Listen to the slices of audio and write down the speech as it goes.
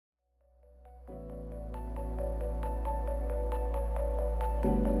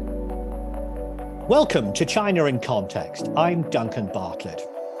Welcome to China in Context. I'm Duncan Bartlett.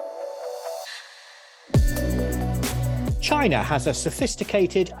 China has a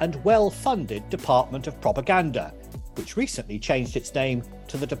sophisticated and well-funded Department of Propaganda, which recently changed its name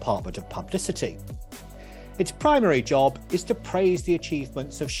to the Department of Publicity. Its primary job is to praise the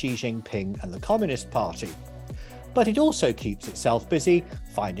achievements of Xi Jinping and the Communist Party. But it also keeps itself busy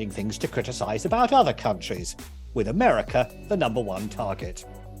finding things to criticise about other countries, with America the number one target.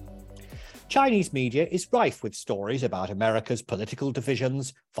 Chinese media is rife with stories about America's political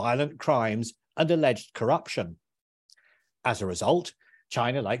divisions, violent crimes, and alleged corruption. As a result,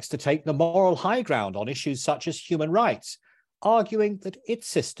 China likes to take the moral high ground on issues such as human rights, arguing that its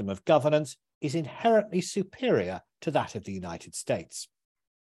system of governance is inherently superior to that of the United States.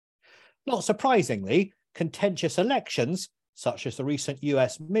 Not surprisingly, contentious elections, such as the recent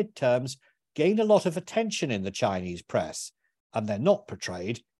US midterms, gain a lot of attention in the Chinese press, and they're not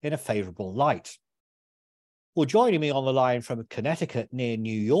portrayed in a favourable light. Well, joining me on the line from Connecticut near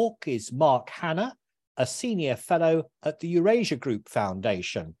New York is Mark Hanna, a senior fellow at the Eurasia Group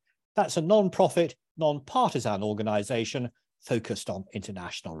Foundation. That's a non-profit, non-partisan organisation focused on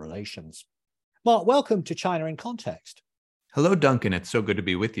international relations. Mark, welcome to China in Context. Hello, Duncan. It's so good to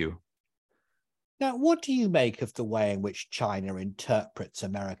be with you. Now, what do you make of the way in which China interprets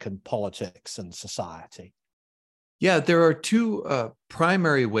American politics and society? Yeah, there are two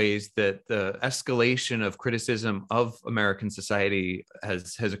primary ways that the escalation of criticism of American society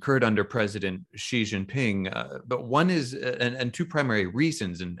has occurred under President Xi Jinping. But one is, and two primary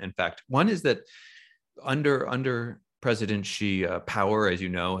reasons, in fact. One is that under President Xi, power, as you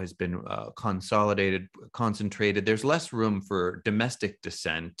know, has been consolidated, concentrated. There's less room for domestic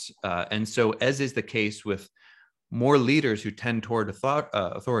dissent. And so, as is the case with more leaders who tend toward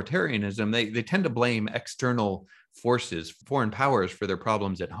authoritarianism, they tend to blame external forces, foreign powers, for their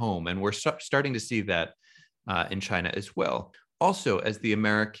problems at home. And we're starting to see that in China as well. Also, as the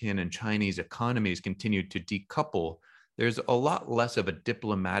American and Chinese economies continue to decouple, there's a lot less of a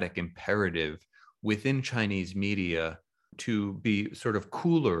diplomatic imperative within Chinese media to be sort of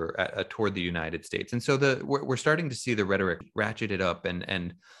cooler toward the United States. And so we're starting to see the rhetoric ratcheted up,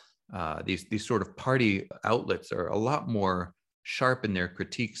 and these sort of party outlets are a lot more sharp in their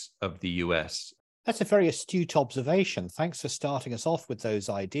critiques of the US. That's a very astute observation. Thanks for starting us off with those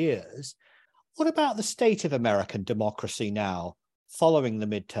ideas. What about the state of American democracy now, following the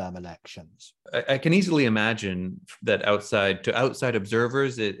midterm elections? I can easily imagine that outside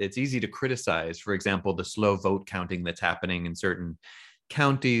observers, it's easy to criticize, for example, the slow vote counting that's happening in certain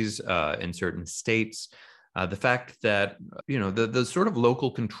counties, in certain states. The fact that, the sort of local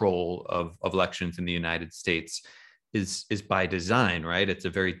control of elections in the United States is by design, right? It's a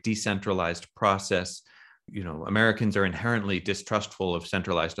very decentralized process. Americans are inherently distrustful of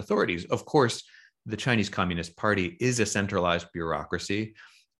centralized authorities. Of course, the Chinese Communist Party is a centralized bureaucracy,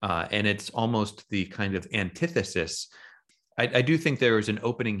 and it's almost the kind of antithesis. I do think there is an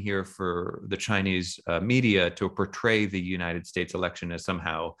opening here for the Chinese media to portray the United States election as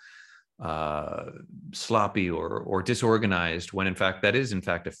somehow sloppy or disorganized, when in fact that is in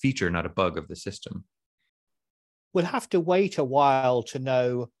fact a feature, not a bug of the system. We'll have to wait a while to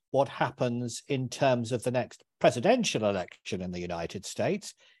know what happens in terms of the next presidential election in the United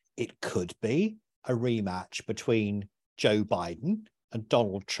States. It could be a rematch between Joe Biden and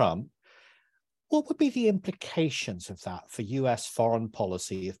Donald Trump. What would be the implications of that for US foreign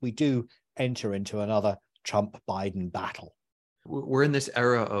policy if we do enter into another Trump-Biden battle? We're in this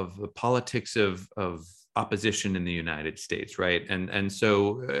era of the politics of opposition in the United States, right? And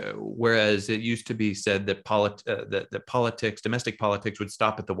so whereas it used to be said that politics, domestic politics, would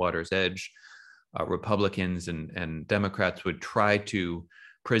stop at the water's edge, Republicans and Democrats would try to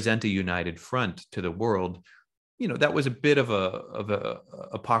present a united front to the world. That was a bit of a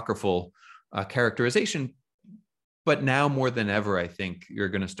apocryphal characterization. But now more than ever, I think you're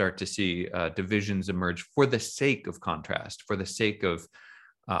going to start to see divisions emerge for the sake of contrast, for the sake of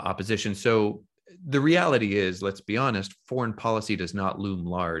opposition. So the reality is, let's be honest, foreign policy does not loom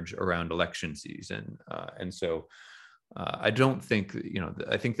large around election season. And so I don't think,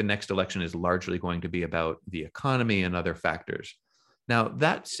 I think the next election is largely going to be about the economy and other factors. Now,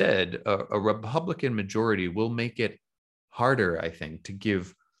 that said, a Republican majority will make it harder, I think, to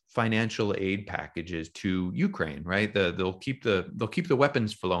give financial aid packages to Ukraine, right? They'll keep the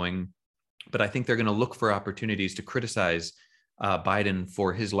weapons flowing, but I think they're going to look for opportunities to criticize Biden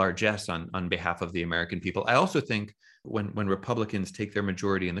for his largesse on behalf of the American people. I also think when Republicans take their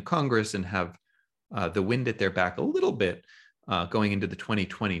majority in the Congress and have the wind at their back a little bit going into the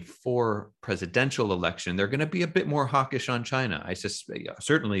 2024 presidential election, they're going to be a bit more hawkish on China. I suspect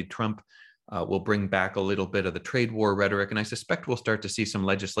certainly Trump will bring back a little bit of the trade war rhetoric. And I suspect we'll start to see some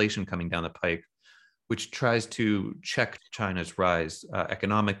legislation coming down the pike, which tries to check China's rise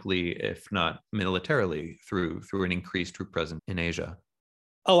economically, if not militarily, through an increased troop presence in Asia.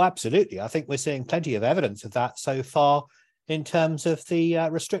 Oh, absolutely. I think we're seeing plenty of evidence of that so far in terms of the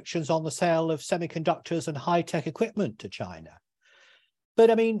restrictions on the sale of semiconductors and high-tech equipment to China.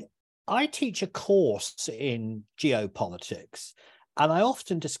 But I mean, I teach a course in geopolitics, and I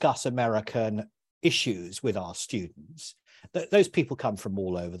often discuss American issues with our students. Those people come from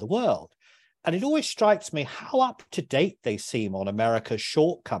all over the world. And it always strikes me how up to date they seem on America's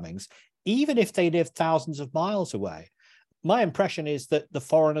shortcomings, even if they live thousands of miles away. My impression is that the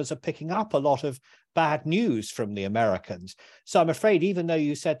foreigners are picking up a lot of bad news from the Americans. So I'm afraid, even though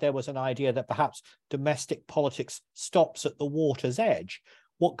you said there was an idea that perhaps domestic politics stops at the water's edge,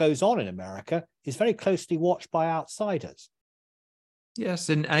 what goes on in America is very closely watched by outsiders. Yes,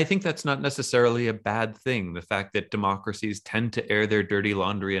 and I think that's not necessarily a bad thing. The fact that democracies tend to air their dirty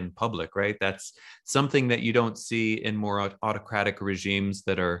laundry in public, right? That's something that you don't see in more autocratic regimes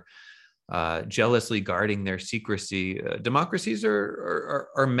that are jealously guarding their secrecy. Democracies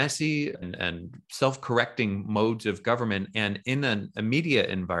are messy and self-correcting modes of government, and in a media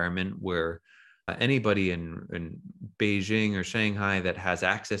environment where anybody in Beijing or Shanghai that has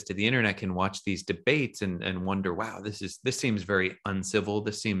access to the internet can watch these debates and wonder, wow, this seems very uncivil.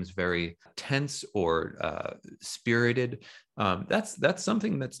 This seems very tense or spirited. That's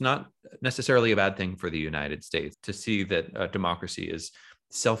something that's not necessarily a bad thing for the United States, to see that democracy is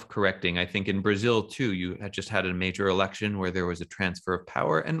self-correcting. I think in Brazil too, you had just had a major election where there was a transfer of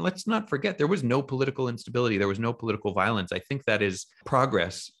power. And let's not forget, there was no political instability. There was no political violence. I think that is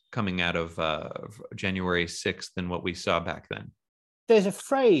progress coming out of January 6th than what we saw back then. There's a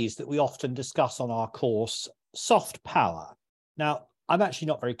phrase that we often discuss on our course, soft power. Now, I'm actually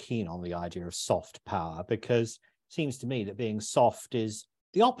not very keen on the idea of soft power, because it seems to me that being soft is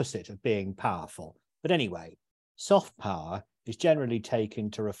the opposite of being powerful. But anyway, soft power is generally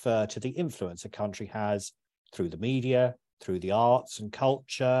taken to refer to the influence a country has through the media, through the arts and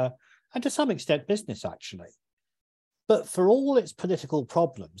culture, and to some extent business, actually. But for all its political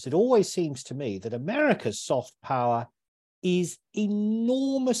problems, it always seems to me that America's soft power is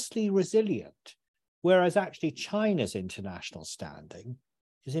enormously resilient, whereas actually China's international standing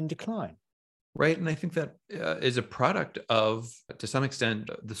is in decline. Right. And I think that is a product of, to some extent,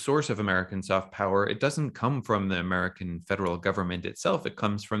 the source of American soft power. It doesn't come from the American federal government itself. It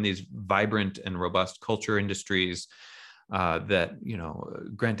comes from these vibrant and robust culture industries that,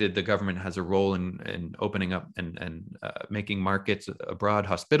 granted, the government has a role in opening up and making markets abroad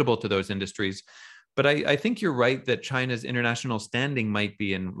hospitable to those industries. But I think you're right that China's international standing might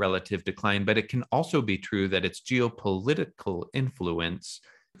be in relative decline, but it can also be true that its geopolitical influence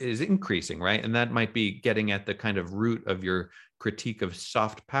is increasing, right? And that might be getting at the kind of root of your critique of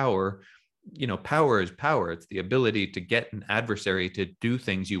soft power. Power is power. It's the ability to get an adversary to do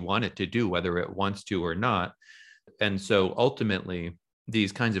things you want it to do, whether it wants to or not. And so ultimately,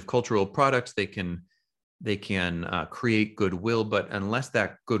 these kinds of cultural products, they can create goodwill, but unless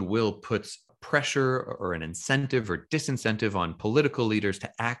that goodwill puts pressure or an incentive or disincentive on political leaders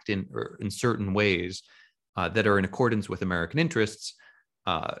to act in certain ways that are in accordance with American interests,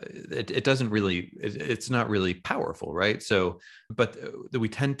 it's not really powerful, right? So, but we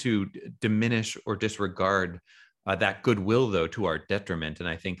tend to diminish or disregard that goodwill, though, to our detriment. And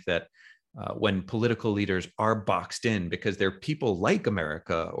I think that when political leaders are boxed in because they're people like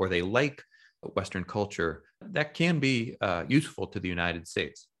America or they like Western culture, that can be useful to the United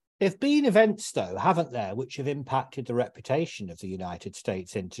States. There have been events, though, haven't there, which have impacted the reputation of the United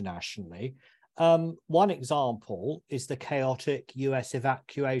States internationally. One example is the chaotic US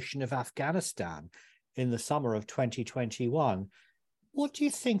evacuation of Afghanistan in the summer of 2021. What do you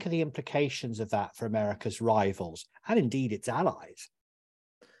think are the implications of that for America's rivals and indeed its allies?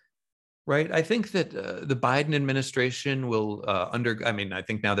 Right. I think that the Biden administration will I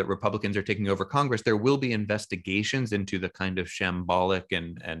think now that Republicans are taking over Congress, there will be investigations into the kind of shambolic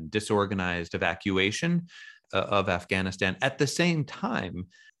and disorganized evacuation of Afghanistan. At the same time,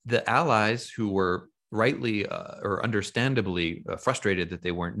 the allies who were rightly or understandably frustrated that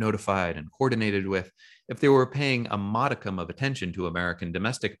they weren't notified and coordinated with, if they were paying a modicum of attention to American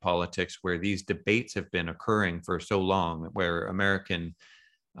domestic politics, where these debates have been occurring for so long, where American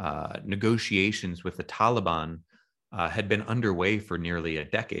negotiations with the Taliban had been underway for nearly a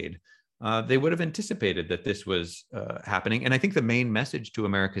decade, they would have anticipated that this was happening. And I think the main message to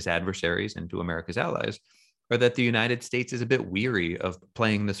America's adversaries and to America's allies are that the United States is a bit weary of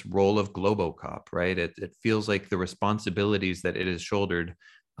playing this role of Globocop, right? It feels like the responsibilities that it has shouldered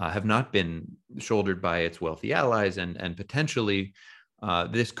have not been shouldered by its wealthy allies, and potentially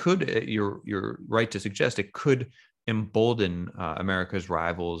this could, you're right to suggest, it could embolden America's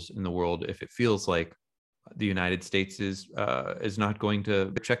rivals in the world if it feels like the United States is not going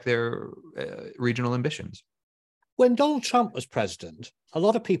to check their regional ambitions. When Donald Trump was president, a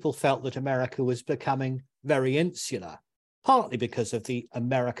lot of people felt that America was becoming very insular, partly because of the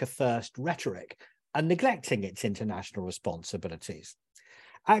America First rhetoric and neglecting its international responsibilities.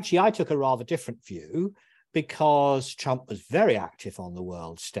 Actually, I took a rather different view because Trump was very active on the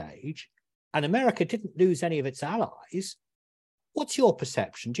world stage and America didn't lose any of its allies. What's your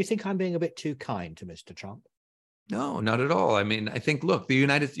perception? Do you think I'm being a bit too kind to Mr. Trump? No, not at all. I mean, I think, look,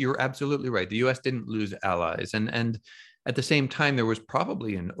 you're absolutely right. The US didn't lose allies. And at the same time, there was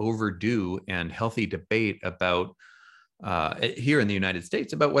probably an overdue and healthy debate about here in the United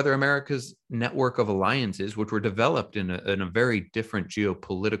States about whether America's network of alliances, which were developed in a very different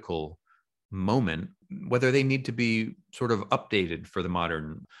geopolitical moment, whether they need to be sort of updated for the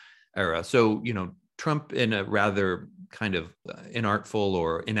modern era. So, Trump, in a rather kind of inartful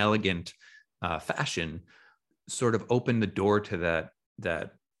or inelegant fashion, sort of opened the door to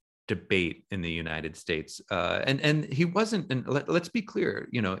that debate in the United States, and he wasn't. And let's be clear,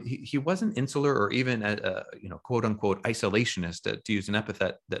 he wasn't insular or even quote unquote isolationist, to use an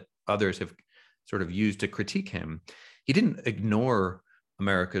epithet that others have sort of used to critique him. He didn't ignore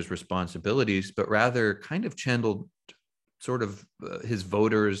America's responsibilities, but rather kind of channeled sort of his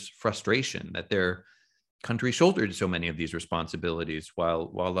voters' frustration that their country shouldered so many of these responsibilities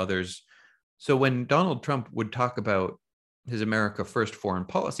while others. So when Donald Trump would talk about his America First foreign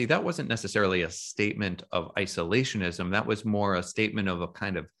policy, that wasn't necessarily a statement of isolationism. That was more a statement of a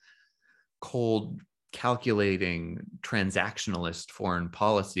kind of cold, calculating, transactionalist foreign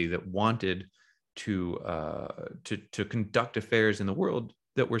policy that wanted to conduct affairs in the world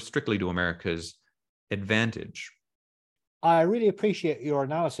that were strictly to America's advantage. I really appreciate your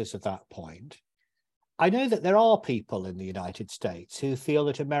analysis of that point. I know that there are people in the United States who feel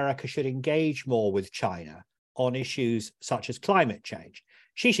that America should engage more with China on issues such as climate change.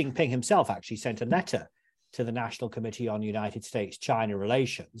 Xi Jinping himself actually sent a letter to the National Committee on United States-China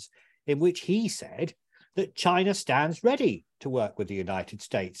Relations in which he said that China stands ready to work with the United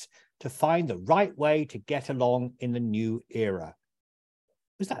States to find the right way to get along in the new era.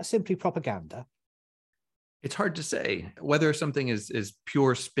 Was that simply propaganda? It's hard to say whether something is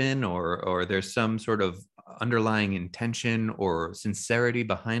pure spin or there's some sort of underlying intention or sincerity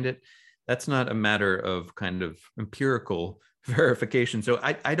behind it. That's not a matter of kind of empirical verification. So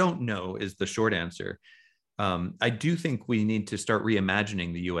I don't know is the short answer. I do think we need to start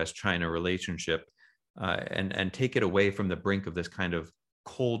reimagining the US-China relationship and take it away from the brink of this kind of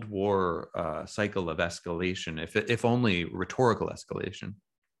Cold War cycle of escalation, if only rhetorical escalation.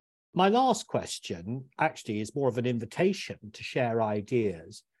 My last question actually is more of an invitation to share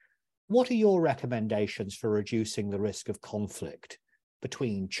ideas. What are your recommendations for reducing the risk of conflict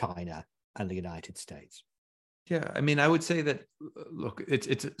between China and the United States? Yeah, I mean, I would say that, look,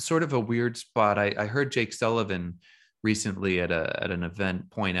 it's sort of a weird spot. I heard Jake Sullivan recently at an event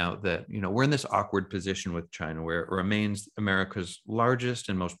point out that, we're in this awkward position with China where it remains America's largest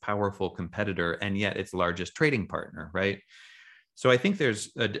and most powerful competitor, and yet its largest trading partner, right? So I think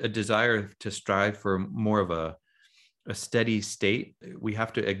there's a desire to strive for more of a steady state. We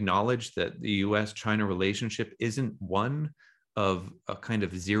have to acknowledge that the US-China relationship isn't one of a kind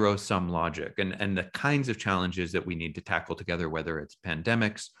of zero-sum logic, and the kinds of challenges that we need to tackle together, whether it's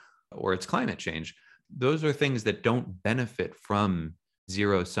pandemics or it's climate change, those are things that don't benefit from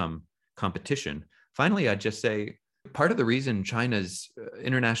zero-sum competition. Finally, I'd just say, part of the reason China's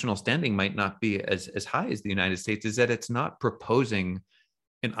international standing might not be as high as the United States is that it's not proposing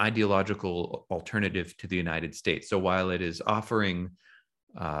an ideological alternative to the United States. So while it is offering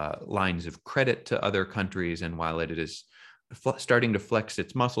lines of credit to other countries, and while it is starting to flex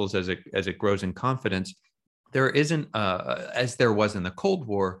its muscles as it grows in confidence, there isn't, as there was in the Cold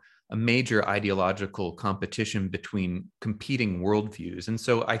War, a major ideological competition between competing worldviews. And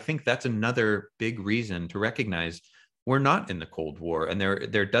so I think that's another big reason to recognize we're not in the Cold War, and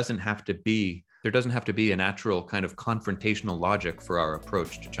there doesn't have to be a natural kind of confrontational logic for our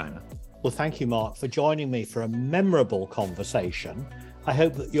approach to China. Well, thank you, Mark, for joining me for a memorable conversation. I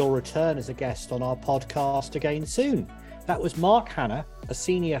hope that you'll return as a guest on our podcast again soon. That was Mark Hanna, a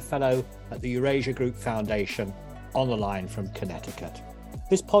senior fellow at the Eurasia Group Foundation, on the line from Connecticut.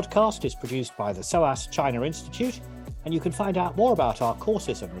 This podcast is produced by the SOAS China Institute, and you can find out more about our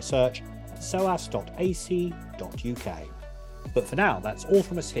courses and research at soas.ac.uk. But for now, that's all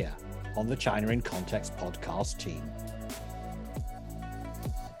from us here on the China in Context podcast team.